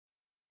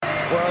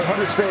Well,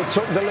 Huddersfield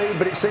took the lead,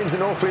 but it seems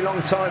an awfully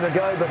long time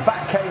ago. But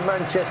back came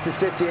Manchester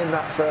City in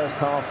that first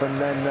half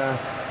and then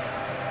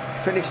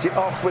finished it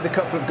off with a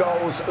couple of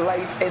goals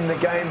late in the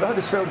game. But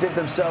Huddersfield did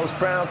themselves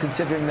proud,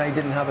 considering they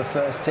didn't have a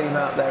first team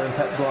out there, and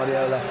Pep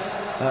Guardiola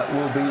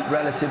will be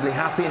relatively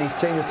happy, and his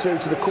team are through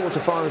to the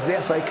quarter-finals of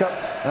the FA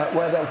Cup,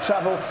 where they'll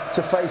travel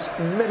to face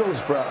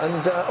Middlesbrough.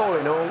 And all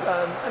in all,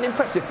 an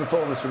impressive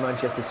performance from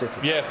Manchester City.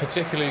 Yeah,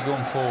 particularly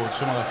going forward.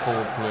 Some of their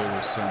forward play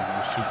was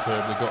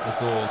superb. They got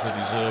the goals they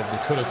deserved.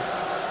 They could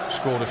have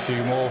scored a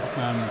few more.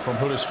 From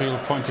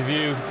Huddersfield's point of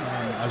view,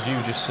 as you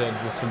just said,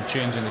 with them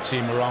changing the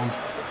team around,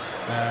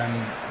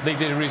 they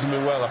did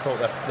reasonably well. I thought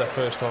their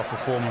first half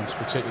performance,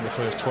 particularly the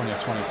first 20 or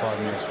 25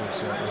 minutes,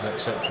 was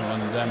exceptional.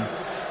 And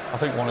I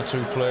think one or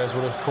two players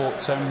would have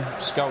caught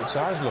scouts'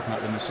 eyes looking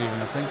at them this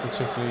evening, I think,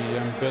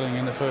 particularly Billing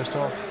in the first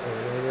half.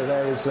 Yeah,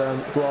 there's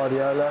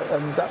Guardiola,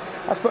 and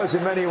I suppose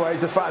in many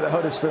ways the fact that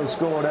Huddersfield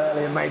scored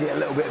early and made it a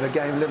little bit of a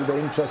game, a little bit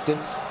interesting,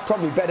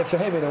 probably better for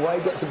him in a way,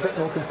 gets a bit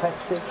more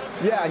competitive.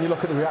 Yeah, and you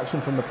look at the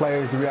reaction from the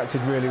players, they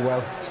reacted really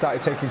well,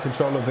 started taking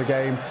control of the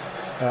game,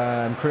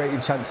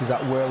 creating chances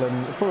at will,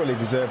 and thoroughly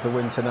deserved the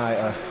win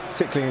tonight.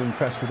 Particularly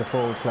impressed with the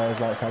forward players,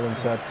 like Alan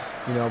said.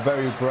 You know,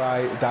 very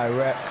bright,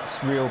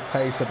 direct, real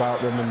pace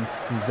about them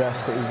and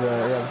zest. It was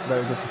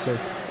very good to see.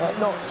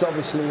 Not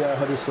obviously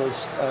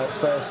Huddersfield's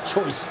first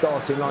choice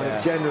starting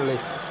lineup generally,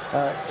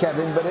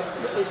 Kevin, but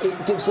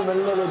it gives them a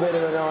little bit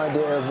of an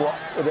idea of what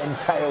it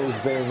entails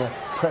being a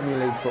Premier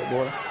League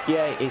footballer.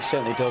 Yeah, it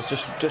certainly does.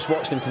 Just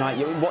watch them tonight.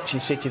 You're watching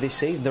City this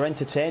season. They're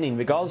entertaining,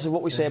 regardless of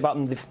what we say about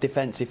them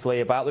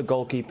defensively, about the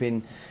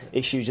goalkeeping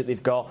issues that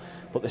they've got.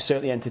 But they're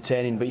certainly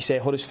entertaining. But you say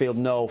Huddersfield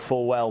know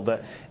full well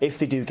that if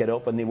they do get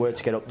up, and they were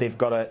to get up, they've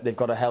got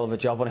a hell of a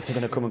job on if they're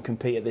going to come and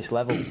compete at this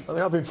level. I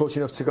mean, I've been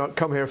fortunate enough to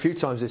come here a few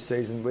times this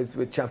season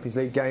with Champions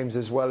League games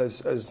as well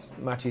as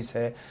matches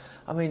here.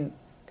 I mean,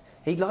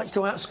 he likes to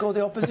outscore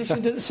the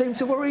opposition. Doesn't seem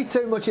to worry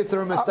too much if there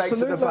are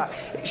mistakes at the back.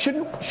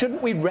 Shouldn't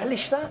we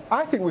relish that?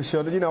 I think we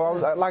should. You know,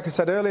 like I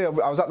said earlier,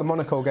 I was at the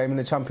Monaco game in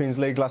the Champions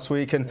League last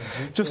week, and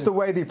just the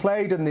way they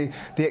played and the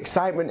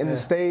excitement in the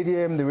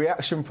stadium, the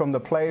reaction from the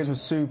players was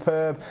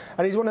superb.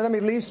 And he's one of them. He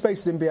leaves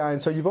spaces in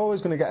behind, so you've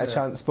always going to get a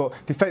chance. But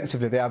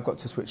defensively, they have got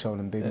to switch on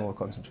and be more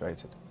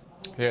concentrated.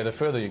 Yeah, the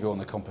further you go in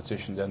the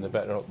competition, then the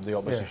better the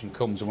opposition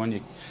comes. And when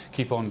you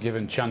keep on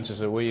giving chances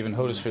away, even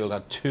Huddersfield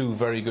had two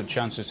very good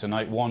chances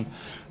tonight. One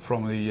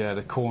from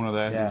the corner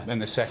there in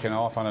the second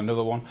half, and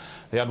another one.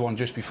 They had one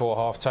just before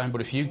half-time.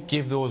 But if you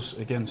give those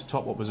against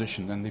top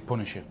opposition, then they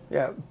punish you.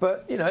 Yeah,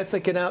 but, you know, if they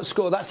can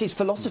outscore, that's his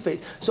philosophy.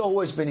 It's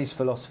always been his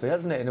philosophy,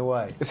 hasn't it, in a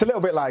way? It's a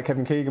little bit like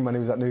Kevin Keegan when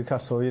he was at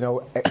Newcastle. You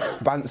know,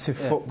 expansive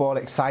football,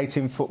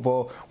 exciting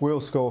football.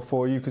 We'll score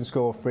 4, you can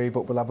score 3,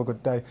 but we'll have a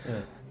good day. Yeah.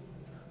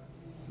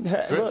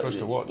 Great for us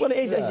to watch. Well, it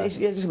is. It's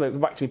just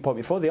back to my point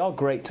before. They are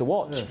great to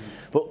watch,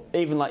 but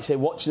even like say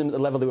watching them at the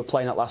level they were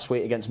playing at last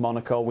week against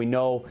Monaco, we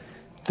know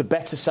the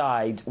better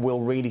side will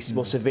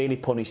severely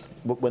punish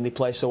when they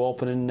play so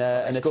open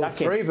and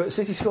attacking. 3, but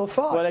City scored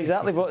 5. Well,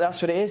 exactly. But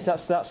that's what it is.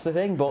 That's the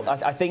thing. But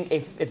I think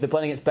if they're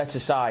playing against better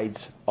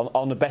sides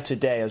on a better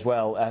day as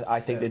well,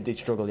 I think they'd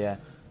struggle. Yeah.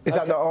 Is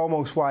that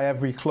almost why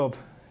every club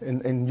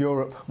in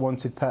Europe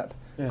wanted Pep?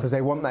 Because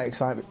they want that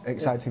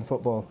exciting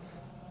football.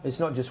 It's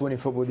not just winning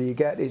football that you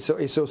get, it's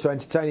also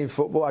entertaining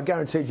football. I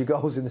guaranteed you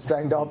goals in the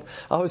second half.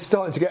 I was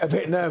starting to get a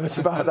bit nervous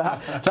about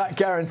that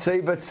guarantee,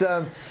 but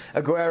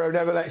Aguero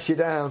never lets you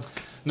down.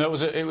 No,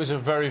 it was a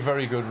very,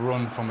 very good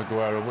run from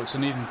Aguero, but it's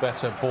an even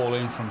better ball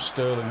in from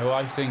Sterling, who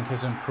I think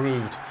has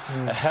improved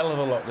a hell of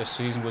a lot this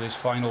season with his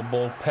final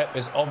ball. Pep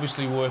is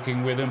obviously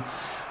working with him.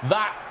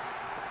 That,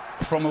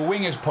 from a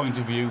winger's point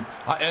of view,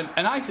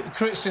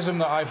 criticism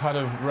that I've had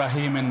of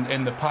Raheem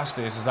in the past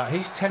is that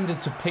he's tended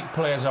to pick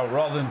players out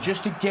rather than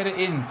just to get it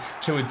in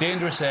to a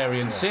dangerous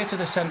area and say to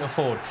the centre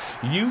forward,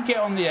 you get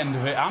on the end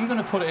of it, I'm going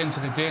to put it into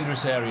the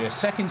dangerous area,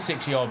 second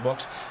 6-yard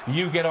box,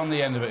 you get on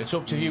the end of it, it's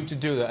up to you to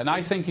do that. And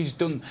I think he's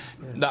done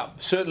that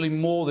certainly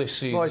more this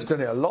season. Well, he's done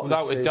it a lot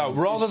without a doubt.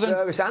 Rather than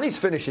service and his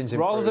finishing's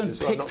improved. Rather than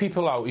pick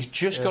people out, he's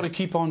just got to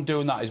keep on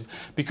doing that,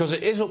 because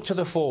it is up to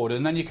the forward,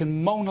 and then you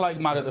can moan like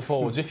mad at the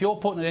forwards. If you're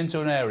putting it into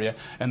an area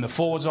and the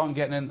forwards aren't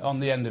getting in on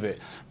the end of it,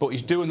 but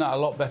he's doing that a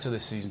lot better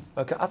this season.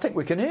 Okay, I think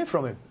we can hear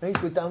from him.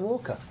 He's with Dan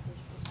Walker.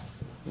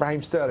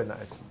 Raheem Sterling,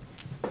 that is.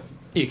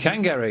 You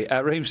can, Gary.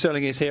 Raheem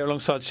Sterling is here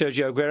alongside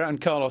Sergio Aguero, and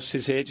Carlos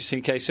is here, just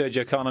in case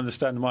Sergio can't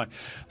understand my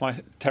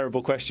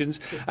terrible questions.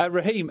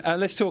 Raheem,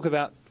 let's talk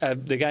about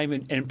the game.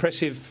 An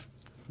impressive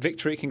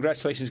victory.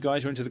 Congratulations,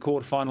 guys. You're into the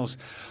quarterfinals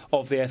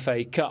of the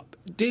FA Cup.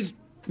 Did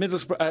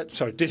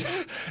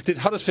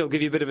Huddersfield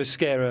give you a bit of a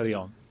scare early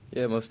on?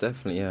 Yeah, most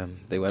definitely.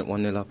 They went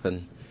 1-0 up,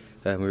 and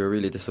we were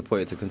really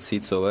disappointed to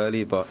concede so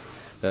early. But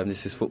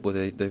this is football.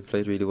 They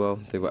played really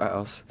well. They were at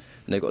us,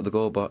 and they got the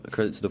goal. But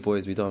credit to the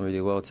boys, we've done really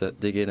well to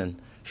dig in and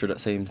show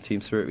that same team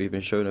spirit we've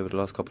been showing over the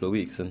last couple of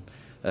weeks. And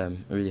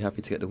I'm really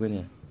happy to get the win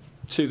here.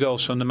 2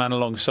 goals from the man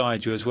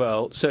alongside you as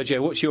well. Sergio,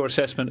 what's your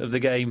assessment of the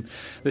game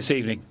this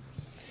evening?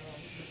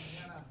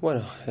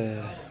 Bueno,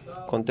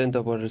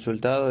 contento por el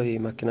resultado y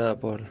más que nada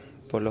por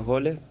los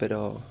goles,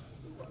 pero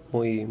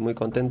muy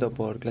contento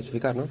por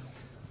clasificar, ¿no?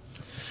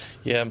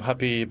 Yeah, I'm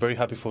happy, very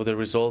happy for the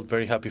result,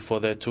 very happy for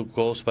the 2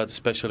 goals, but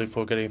especially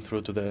for getting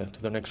through to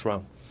the next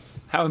round.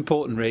 How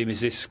important, Raheem,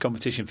 is this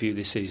competition for you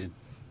this season?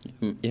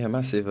 Yeah,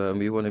 massive.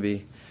 We want to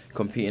be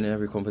competing in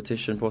every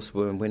competition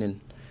possible and winning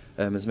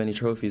as many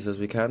trophies as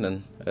we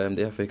can, and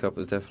the FA Cup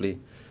is definitely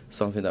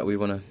something that we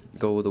want to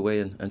go all the way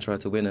and try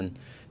to win, and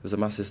it was a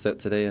massive step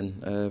today,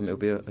 and it'll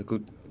be a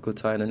good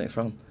tie in the next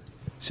round.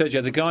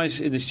 Sergio, the guys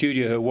in the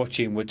studio who are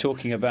watching were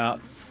talking about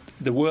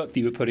the work that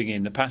you were putting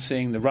in, the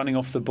passing, the running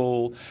off the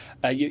ball,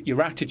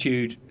 your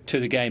attitude to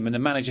the game, and the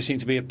manager seemed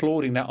to be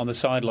applauding that on the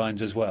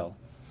sidelines as well.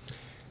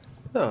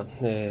 No,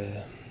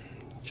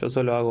 yo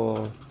solo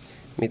hago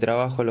mi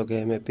trabajo, lo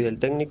que me pide el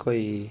técnico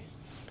y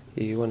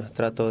bueno,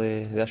 trato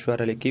de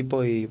ayudar al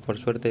equipo y por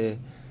suerte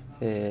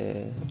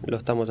lo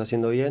estamos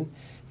haciendo bien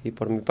y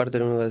por mi parte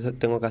lo único que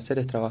tengo que hacer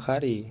es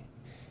trabajar y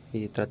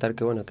tratar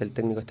que el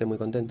técnico esté muy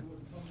contento.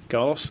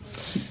 Carlos?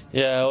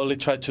 Yeah, I only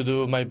try to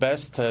do my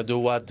best, do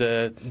what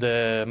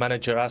the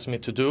manager asked me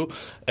to do,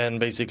 and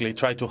basically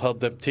try to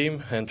help the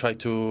team and try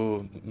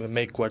to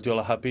make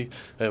Guardiola happy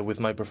with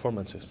my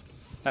performances.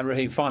 And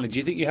Raheem, finally, do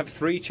you think you have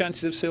 3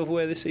 chances of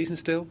silverware this season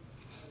still?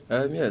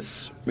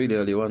 Yes, really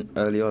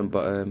early on,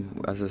 but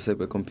as I said,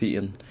 we're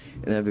competing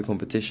in every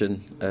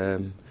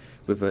competition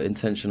with the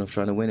intention of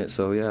trying to win it.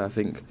 So yeah, I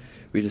think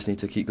we just need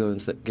to keep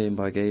going game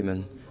by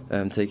game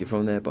and take it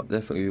from there. But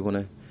definitely we want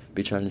to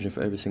be challenging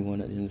for every single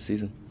one at the end of the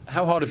season.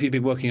 How hard have you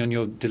been working on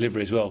your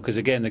delivery as well? Because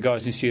again, the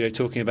guys in the studio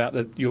talking about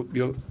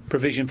your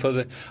provision for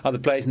the other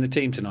players in the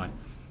team tonight.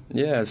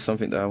 Yeah, it's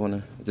something that I want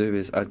to do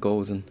is add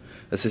goals and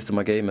assist in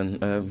my game,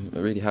 and I'm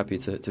really happy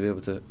to be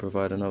able to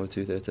provide another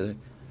 2 there today.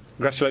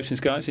 Congratulations,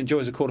 guys.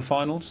 Enjoy the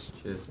quarter-finals.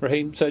 Cheers.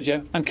 Raheem,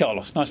 Sergio and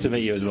Carlos. Nice to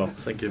meet you as well.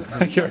 Thank you.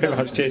 Thank you very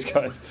much. Cheers,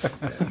 guys.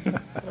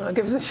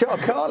 Give us a shot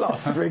of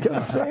Carlos. We can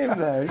see him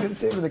there. You can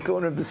see him in the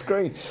corner of the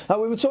screen.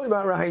 We were talking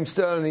about Raheem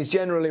Sterling, his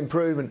general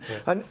improvement. Yeah.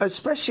 And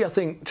especially, I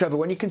think, Trevor,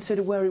 when you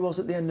consider where he was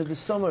at the end of the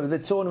summer, the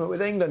tournament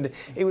with England,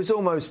 he was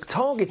almost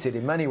targeted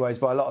in many ways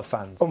by a lot of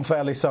fans.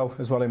 Unfairly so,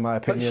 as well, in my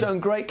opinion. But shown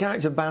great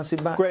character,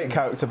 bouncing back. Great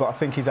character, but I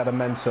think he's had a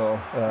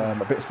mentor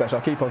a bit special.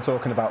 I keep on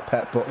talking about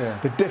Pep, but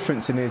the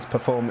difference in his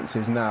performances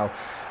now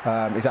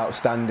is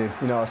outstanding.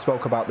 You know, I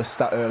spoke about the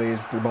stat earlier,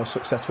 he's the most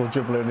successful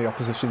dribbler in the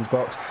opposition's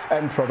box,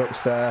 end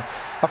products there.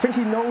 I think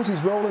he knows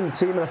his role in the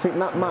team, and I think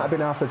that might have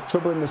been half the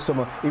trouble in the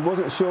summer. He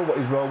wasn't sure what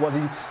his role was.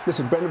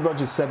 Listen, Brendan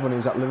Rodgers said when he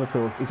was at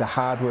Liverpool, he's a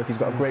hard worker, he's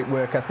got a great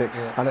work ethic,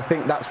 and I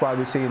think that's why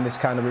we're seeing this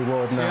kind of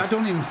reward now. I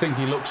don't even think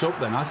he looks up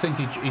then. I think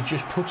he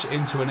just puts it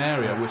into an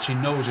area which he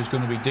knows is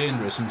going to be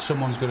dangerous and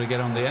someone's going to get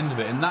on the end of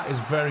it, and that is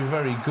very,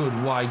 very good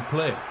wide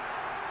play.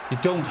 You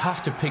don't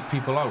have to pick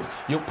people out.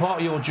 Part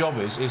of your job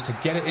is to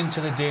get it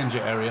into the danger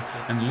area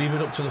and leave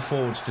it up to the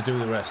forwards to do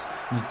the rest.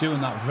 And he's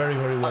doing that very,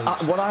 very well.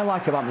 What I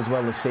like about him as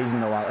well this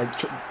season, though,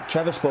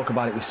 Trevor spoke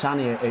about it with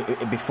Sani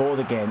before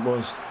the game,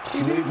 was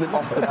movement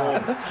off the ball.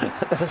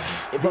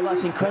 But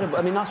that's incredible.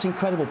 I mean, that's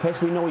incredible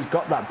pace. We know he's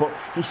got that, but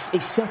he's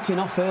setting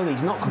off early.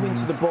 He's not coming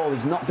to the ball.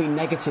 He's not being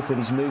negative with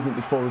his movement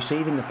before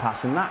receiving the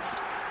pass, and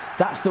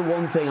that's the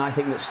one thing I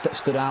think that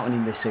stood out in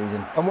him this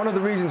season. And one of the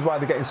reasons why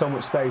they're getting so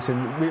much space,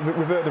 and we've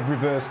heard of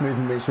reverse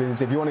movement, which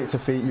means if you want it to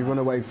feet, you run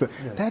away.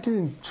 They're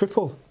doing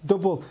triple,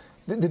 double.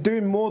 They're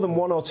doing more than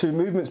 1 or 2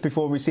 movements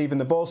before receiving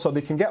the ball, so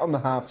they can get on the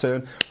half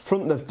turn,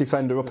 front the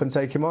defender up and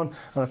take him on.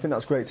 And I think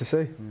that's great to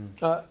see.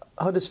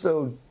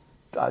 Huddersfield.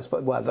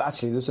 Well,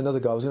 actually, there's another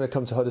goal. I was going to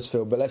come to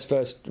Huddersfield, but let's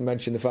first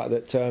mention the fact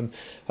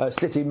that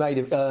City made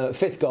a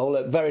 5th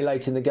goal very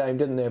late in the game,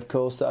 didn't they, of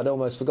course, that I'd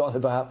almost forgotten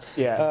about.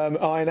 Yeah.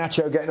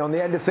 Iheanacho getting on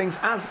the end of things,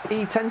 as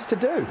he tends to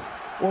do.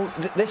 Well,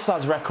 this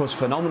lad's record's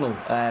phenomenal.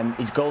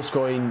 His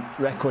goal-scoring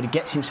record, he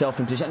gets himself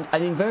in position,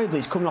 and invariably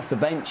he's coming off the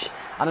bench.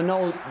 And I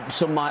know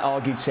some might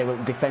argue to say, well,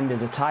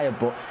 defenders are tired,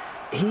 but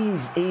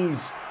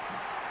he's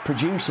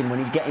producing when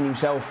he's getting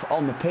himself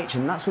on the pitch,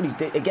 and that's what he's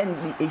did.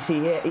 Again, you see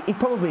here, he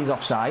probably is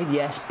offside,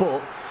 yes,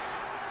 but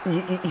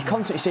you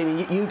constantly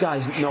see, you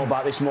guys know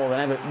about this more than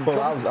ever.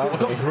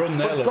 His run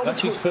there, look,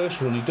 that's his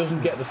first run. He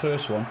doesn't get the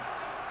first one.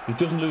 He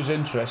doesn't lose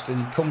interest,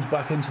 and he comes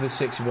back into the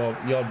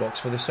 6-yard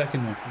box for the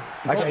second one.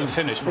 Again,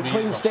 finish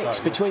between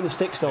the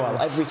sticks though,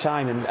 every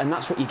time, and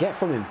that's what you get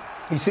from him.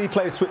 You see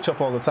players switch off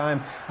all the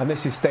time, and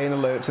this is staying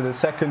alert to the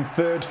second,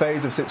 third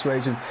phase of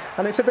situations.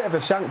 And it's a bit of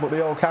a shank, but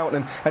they all count.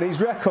 And his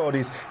record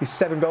is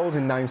 7 goals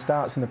in 9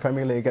 starts in the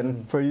Premier League.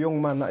 And for a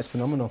young man, that is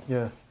phenomenal.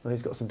 Yeah, well,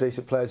 he's got some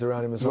decent players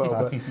around him as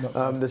well.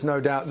 But there's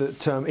no doubt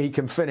that he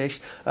can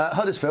finish.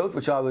 Huddersfield,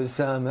 which I was,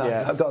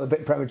 I got a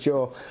bit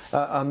premature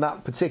on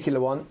that particular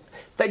one.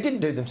 They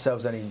didn't do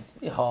themselves any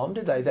harm,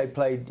 did they? They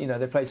played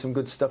some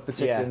good stuff,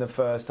 particularly in the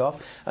first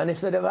half. And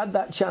if they'd have had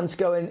that chance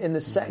going in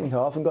the second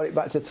half and got it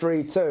back to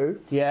 3-2...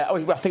 Yeah,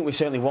 I think we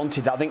certainly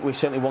wanted that. I think we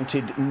certainly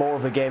wanted more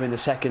of a game in the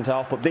second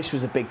half, but this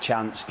was a big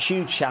chance.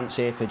 Huge chance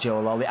here for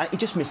Joel Ollie. He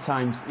just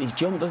mistimed his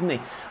jump, doesn't he?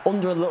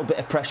 Under a little bit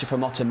of pressure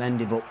from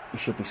Otamendi, but he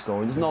should be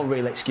scoring. There's no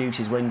real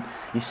excuses when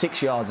you're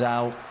 6 yards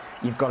out.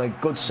 You've got a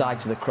good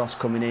side to the cross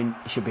coming in.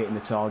 You should be hitting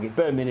the target,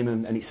 bare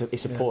minimum, and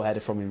it's a poor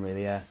header from him,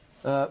 really. Yeah.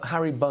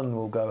 Harry Bunn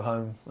will go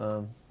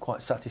home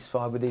quite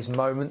satisfied with his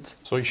moment.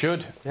 So he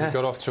should. Yeah. He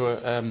got off to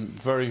a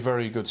very,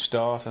 very good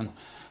start, and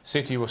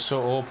City were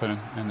so open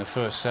in the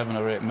first 7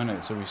 or 8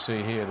 minutes that we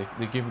see here.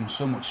 They give him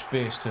so much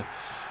space to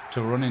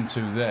run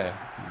into there.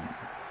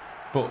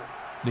 But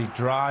the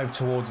drive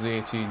towards the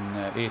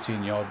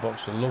 18-yard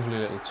box, a lovely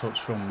little touch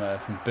from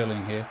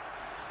Billing here,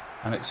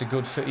 and it's a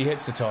good fit. He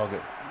hits the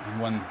target, and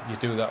when you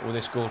do that with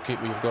this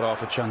goalkeeper, you've got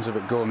half a chance of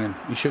it going in.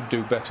 You should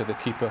do better, the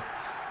keeper,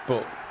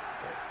 but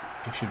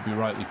he should be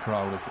rightly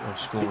proud of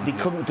scoring. They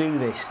couldn't do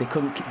this. They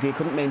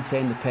couldn't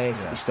maintain the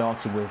pace that they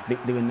started with.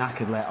 They were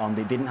knackered later on.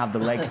 They didn't have the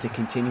legs to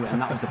continue it,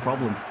 and that was the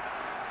problem.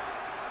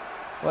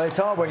 Well, it's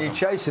hard when you're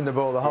chasing the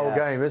ball the whole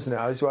game, isn't it?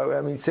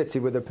 I mean, City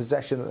with the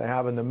possession that they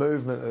have and the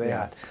movement that they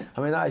had.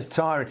 I mean, that is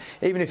tiring.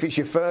 Even if it's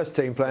your first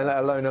team playing, let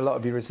alone a lot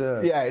of your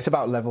reserves. Yeah, it's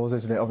about levels,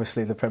 isn't it?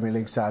 Obviously, the Premier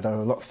League side are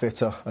a lot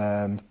fitter,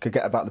 could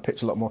get about the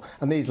pitch a lot more.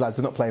 And these lads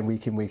are not playing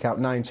week in, week out.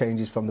 9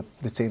 changes from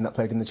the team that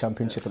played in the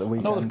Championship at the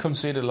weekend. I know they've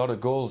conceded a lot of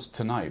goals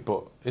tonight,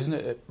 but isn't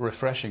it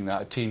refreshing that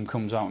a team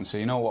comes out and say,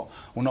 you know what,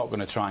 we're not going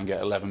to try and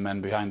get 11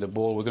 men behind the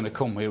ball. We're going to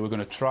come here, we're going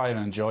to try and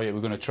enjoy it, we're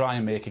going to try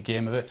and make a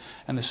game of it.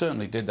 And they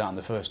certainly did that in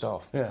the first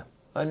half. Yeah.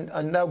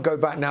 And they'll go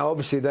back now.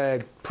 Obviously,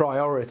 their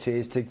priority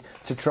is to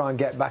try and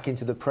get back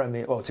into the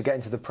Premier, or to get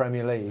into the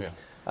Premier League. Yeah.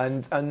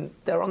 And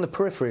they're on the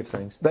periphery of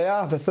things. They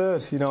are, they're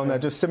third, you know, and they're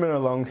just simmering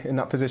along in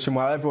that position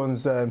while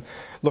everyone's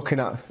looking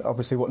at,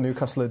 obviously, what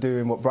Newcastle are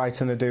doing, what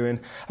Brighton are doing.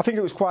 I think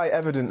it was quite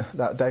evident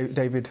that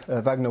David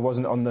Wagner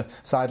wasn't on the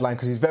sideline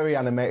because he's very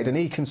animated and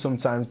he can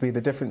sometimes be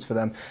the difference for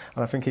them.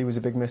 And I think he was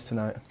a big miss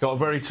tonight. Got a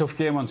very tough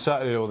game on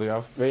Saturday, though, they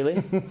have.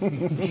 Really?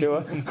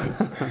 Sure?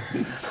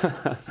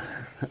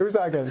 Who was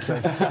that against?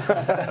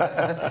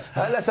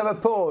 Let's have a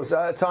pause.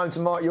 Time to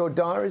mark your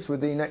diaries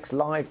with the next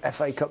live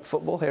FA Cup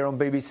football here on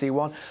BBC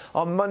One.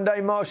 On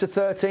Monday, March the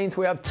 13th,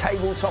 we have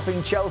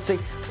table-topping Chelsea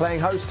playing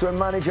host to a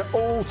manager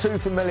all too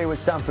familiar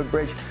with Stamford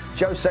Bridge,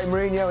 Jose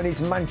Mourinho and his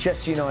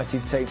Manchester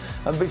United team.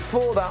 And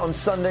before that, on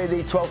Sunday,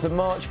 the 12th of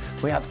March,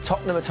 we have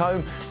Tottenham at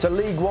home to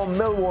League One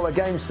Millwall, a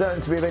game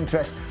certain to be of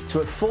interest to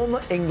a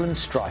former England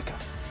striker.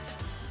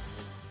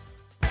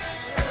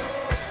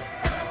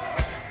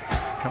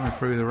 Coming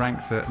through the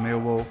ranks at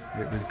Millwall,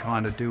 it was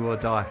kind of do or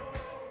die.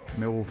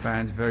 Millwall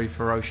fans very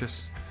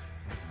ferocious,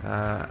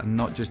 and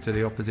not just to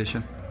the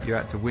opposition. You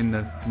had to win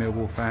the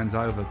Millwall fans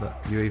over, but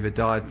you either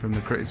died from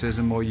the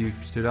criticism or you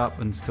stood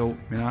up and thought,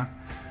 you know,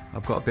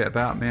 I've got a bit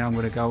about me, I'm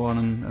going to go on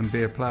and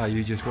be a player,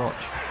 you just watch.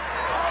 It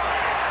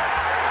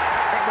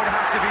would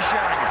have to be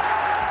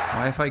shown.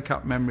 My FA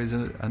Cup memories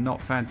are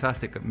not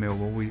fantastic at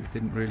Millwall. We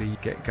didn't really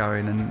get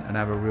going and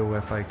have a real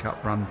FA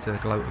Cup run to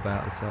gloat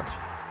about as such.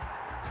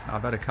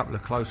 I've had a couple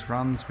of close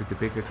runs with the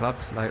bigger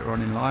clubs later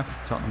on in life.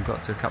 Tottenham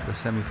got to a couple of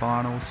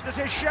semi-finals. This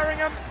is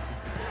Sheringham.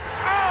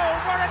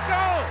 Oh, what a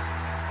goal!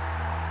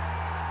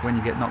 When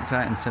you get knocked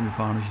out in the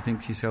semi-finals, you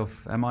think to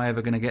yourself, am I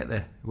ever going to get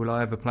there? Will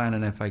I ever play in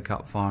an FA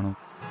Cup final?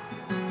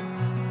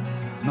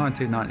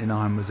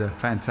 1999 was a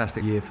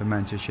fantastic year for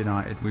Manchester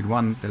United. We'd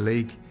won the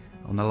league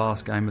on the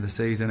last game of the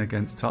season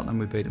against Tottenham.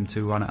 We beat them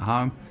 2-1 at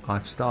home.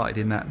 I've started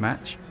in that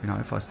match. You know,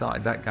 if I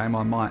started that game,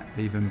 I might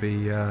even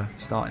be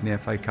starting the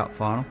FA Cup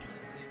final.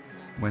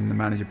 When the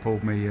manager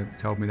pulled me,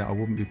 told me that I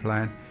wouldn't be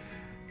playing,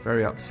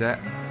 very upset.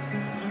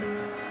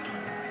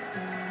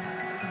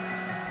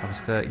 I was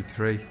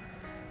 33.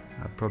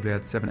 I probably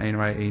had 17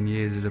 or 18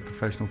 years as a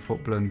professional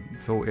footballer and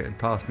thought it had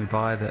passed me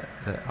by that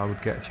I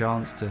would get a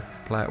chance to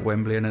play at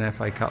Wembley in an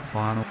FA Cup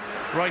final.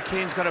 Roy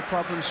Keane's got a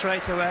problem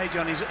straight away,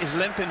 John. He's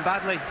limping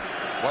badly.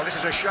 Well, this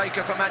is a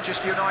shaker for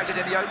Manchester United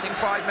in the opening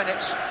 5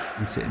 minutes.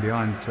 I'm sitting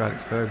behind Sir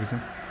Alex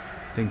Ferguson,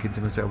 thinking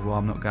to myself, well,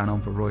 I'm not going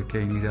on for Roy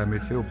Keane, he's our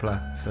midfield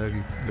player.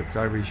 Fergie looks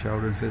over his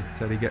shoulder and says,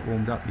 "Teddy, get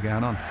warmed up, you're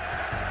going on."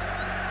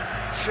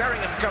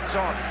 Sheringham comes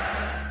on.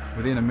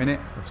 Within a minute,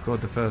 I'd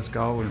scored the first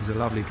goal, and it was a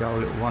lovely goal,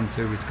 little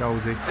 1-2 with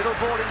Scholesy. Little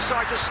ball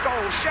inside to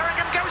Scholes.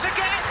 Sheringham goes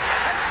again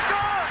and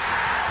scores!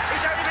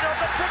 He's only been on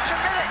the pitch a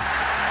minute.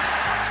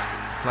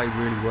 Played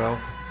really well,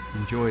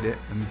 enjoyed it,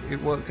 and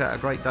it worked out a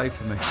great day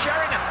for me.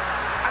 Sheringham,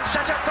 and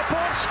set up the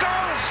ball,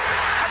 Scholes!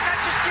 And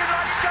Manchester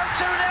United go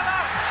 2-0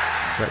 up!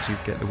 To actually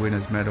get the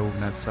winners' medal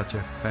and have such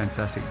a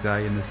fantastic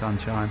day in the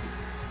sunshine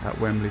at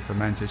Wembley for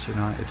Manchester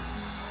United,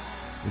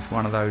 it's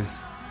one of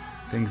those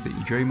things that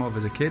you dream of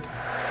as a kid.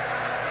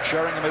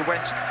 Sheringham, who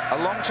went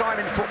a long time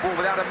in football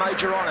without a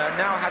major honour,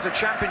 now has a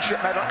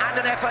Championship medal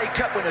and an FA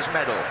Cup winners'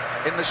 medal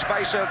in the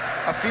space of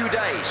a few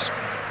days.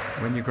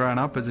 When you're growing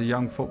up as a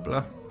young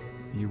footballer,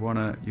 you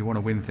wanna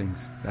win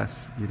things.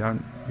 You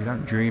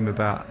don't dream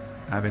about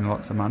having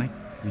lots of money.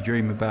 You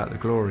dream about the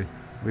glory.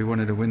 We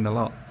wanted to win the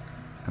lot,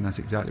 and that's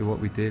exactly what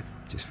we did.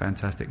 Just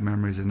fantastic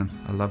memories, and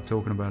I love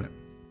talking about it.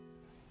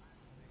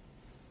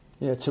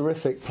 Yeah,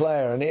 terrific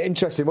player. And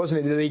interesting,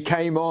 wasn't it, that he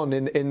came on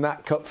in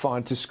that cup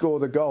final to score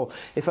the goal.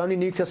 If only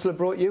Newcastle had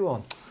brought you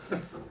on.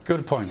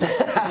 Good point.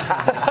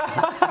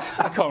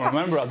 I can't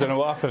remember. I don't know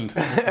what happened.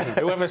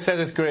 Whoever said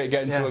it's great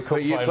getting to a cup final.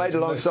 But you played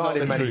alongside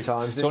him many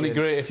times. It's only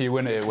great if you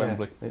win it at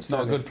Wembley. It's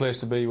not a good place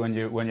to be when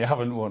you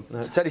haven't won.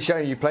 Teddy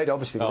Sheringham, you played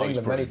obviously with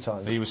England many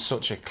times. He was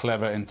such a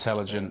clever,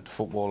 intelligent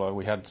footballer.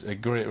 We had a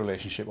great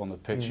relationship on the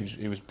pitch.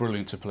 He was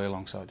brilliant to play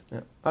alongside.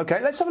 Yeah.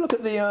 OK, let's have a look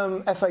at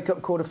the FA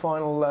Cup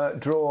quarter-final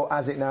draw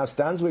as it now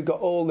stands. We've got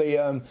all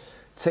the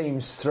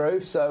teams through,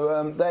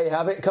 so there you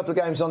have it. A couple of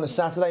games on the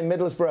Saturday.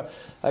 Middlesbrough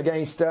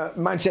against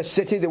Manchester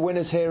City, the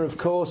winners here of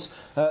course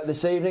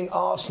this evening.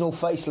 Arsenal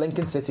face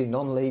Lincoln City,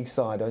 non-league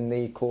side in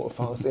the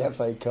quarter-finals of the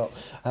FA Cup.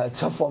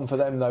 Tough one for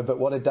them though, but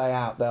what a day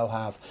out they'll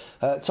have.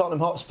 Tottenham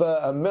Hotspur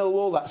and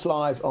Millwall, that's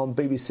live on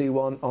BBC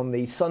One on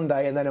the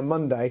Sunday, and then on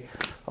Monday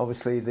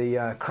obviously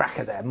the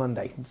cracker there,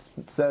 Monday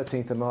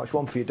 13th of March,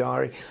 one for your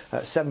diary,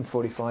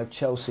 7:45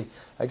 Chelsea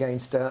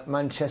against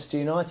Manchester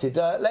United.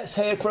 Let's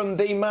hear from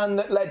the man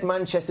that led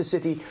Manchester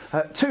City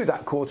to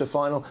that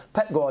quarter-final,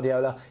 Pep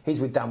Guardiola. He's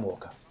with Dan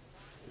Walker.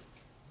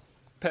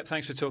 Pep,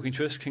 thanks for talking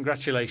to us.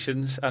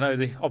 Congratulations. I know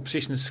the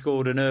opposition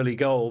scored an early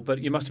goal, but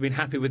you must have been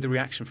happy with the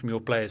reaction from your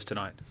players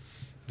tonight.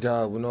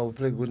 Yeah, we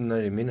played good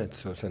 90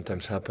 minutes, so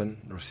sometimes happen,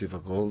 receive a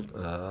goal.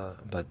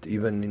 But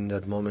even in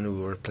that moment, we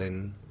were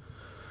playing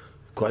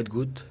quite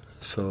good.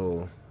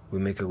 So we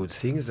make a good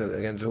things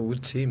against a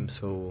good team.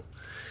 So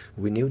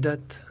we knew that.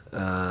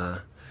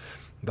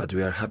 But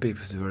we are happy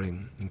because we are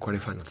in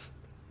quarterfinals.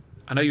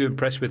 I know you were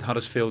impressed with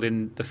Huddersfield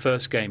in the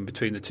first game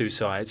between the two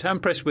sides. How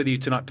impressed were you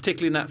tonight,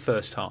 particularly in that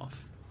first half?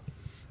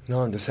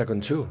 No, in the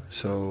second too.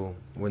 So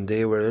when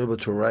they were able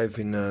to arrive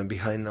in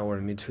behind our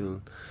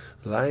midfield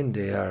line,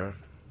 they are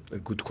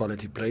good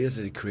quality players.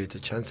 They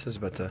created chances,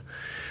 but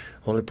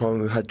only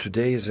problem we had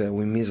today is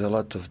we missed a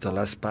lot of the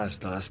last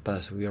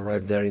pass. We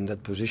arrived there in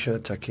that position,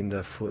 attacking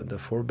the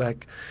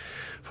fullback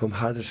from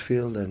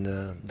Huddersfield, and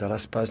the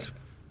last pass,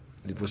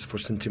 it was 4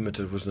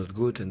 centimeters, was not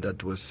good, and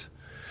that was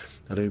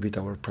a little bit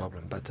our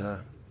problem. But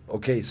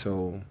okay,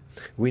 so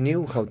we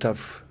knew how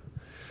tough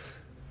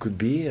could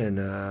be, and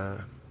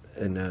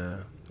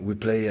we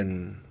play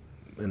in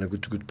a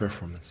good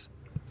performance.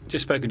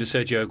 Just spoken to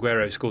Sergio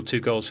Aguero, who scored 2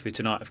 goals for you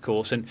tonight, of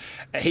course, and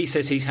he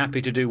says he's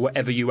happy to do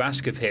whatever you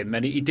ask of him,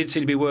 and he did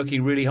seem to be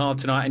working really hard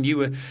tonight, and you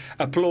were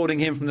applauding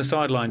him from the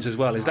sidelines as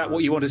well. Is that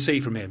what you want to see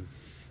from him?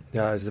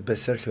 Yeah, it's the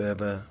best Sergio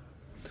ever.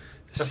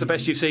 That's the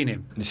best you've seen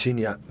him?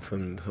 Yeah,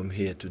 from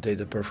here. Today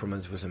the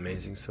performance was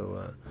amazing.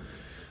 So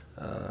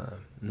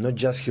not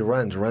just he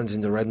runs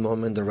in the right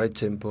moment, the right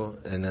tempo,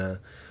 and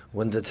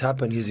when that's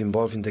happened, he's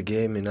involved in the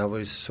game, and now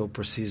he's so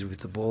precise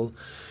with the ball.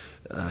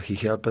 He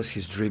helped us,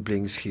 his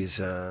dribblings,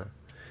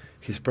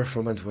 his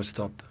performance was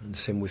top, and the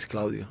same with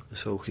Claudio.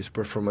 So his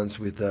performance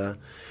with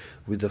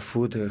the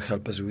foot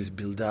helped us with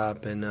build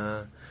up and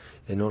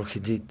all he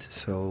did.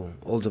 So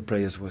all the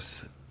players were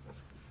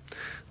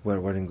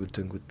in good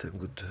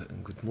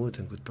mood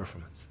and good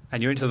performance.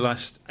 And you're into the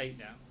last 8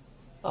 now.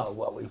 Oh,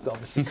 well, we've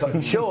obviously cut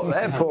him short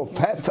there, poor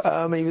Pep.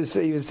 He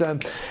was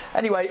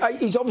anyway,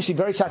 he's obviously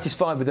very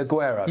satisfied with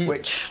Aguero,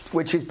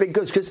 which has been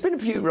good, because there's been a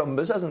few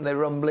rumblings, hasn't there,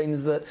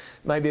 rumblings that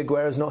maybe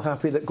Aguero's not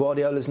happy, that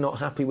Guardiola's not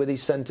happy with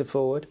his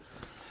centre-forward.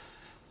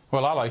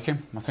 Well, I like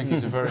him. I think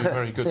he's a very,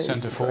 very good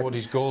centre-forward.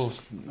 His goals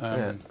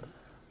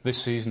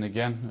this season,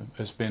 again,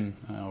 has been,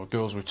 or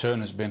goals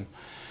return has been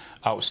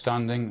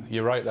outstanding.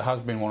 You're right, there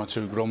has been 1 or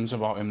 2 grums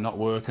about him not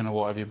working or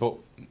whatever, but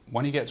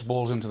when he gets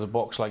balls into the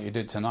box like he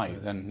did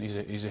tonight, then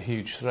he's a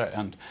huge threat,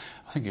 and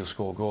I think he'll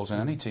score goals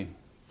in any team.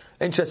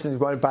 Interesting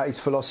about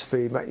his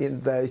philosophy.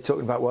 They're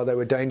talking about, well, they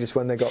were dangerous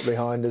when they got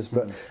behind us,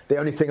 but the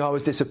only thing I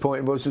was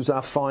disappointed was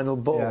our final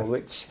ball,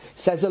 which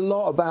says a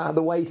lot about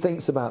the way he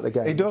thinks about the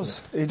game. He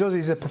does.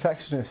 He's a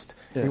perfectionist.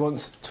 He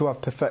wants to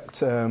have perfect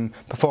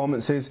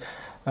performances.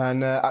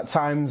 And at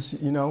times,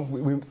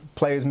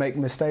 players make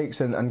mistakes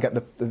and get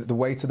the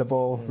weight of the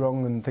ball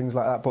wrong and things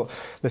like that. But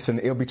listen,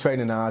 he'll be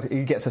training hard.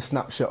 He gets a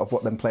snapshot of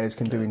what them players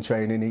can do in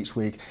training each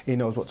week. He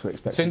knows what to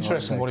expect. It's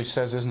interesting what he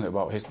says, isn't it,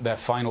 about their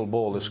final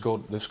ball. They've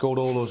scored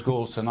all those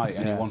goals tonight,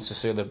 and he wants to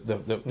say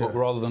that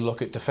rather than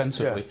look at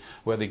defensively,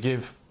 where they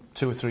give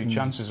 2 or 3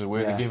 chances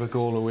away, they give a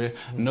goal away,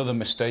 another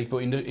mistake, but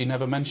he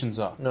never mentions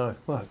that. No,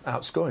 well,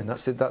 outscoring.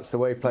 That's the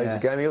way he plays the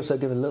game. He also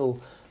gives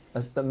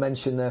a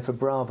mention there for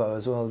Bravo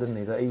as well, didn't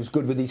he? That he was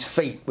good with his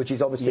feet, which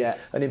is obviously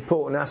an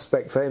important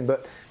aspect for him,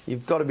 but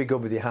you've got to be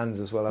good with your hands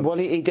as well. Well,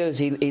 he does.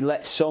 He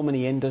lets so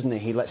many in, doesn't he?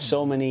 He lets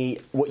so many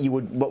what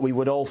we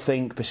would all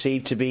think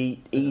perceived to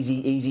be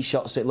easy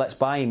shots that lets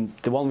by him.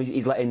 The one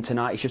he's let in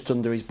tonight is just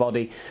under his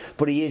body,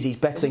 but he's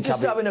better than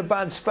Caballero. Just having a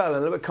bad spell and a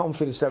little bit of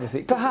confidence and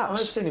everything. Perhaps I've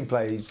seen him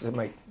play to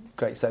make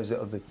great saves at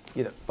other,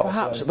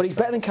 perhaps, but he's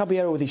better than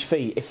Caballero with his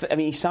feet.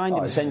 He signed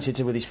him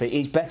essentially with his feet.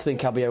 He's better than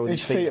Caballero with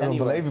his feet. His feet are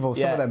anyway. unbelievable.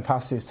 Some of them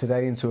passes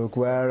today into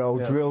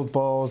Aguero, drilled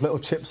balls, little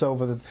chips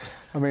over the.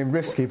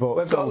 Risky, but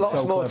we've got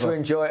lots more to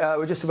enjoy.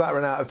 We're just about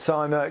run out of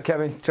time.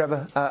 Kevin,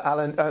 Trevor,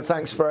 Alan,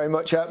 thanks very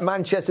much.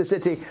 Manchester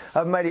City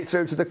have made it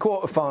through to the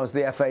quarter-finals of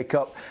the FA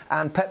Cup,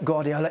 and Pep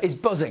Guardiola is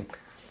buzzing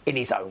in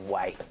his own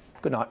way.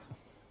 Good night.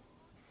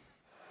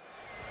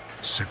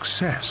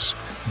 Success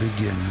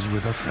begins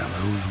with a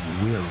fellow's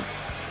will.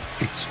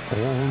 It's all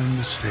in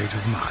the state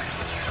of mind.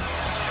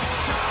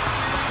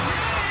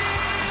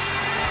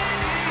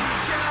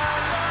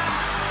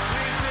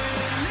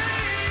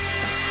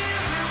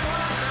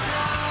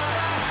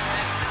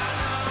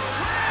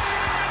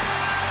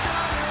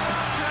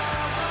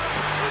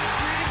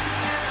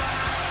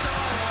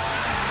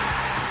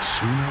 But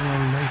sooner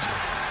or later,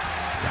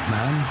 the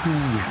man who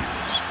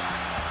wins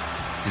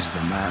is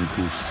the man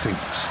who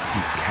thinks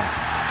he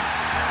can.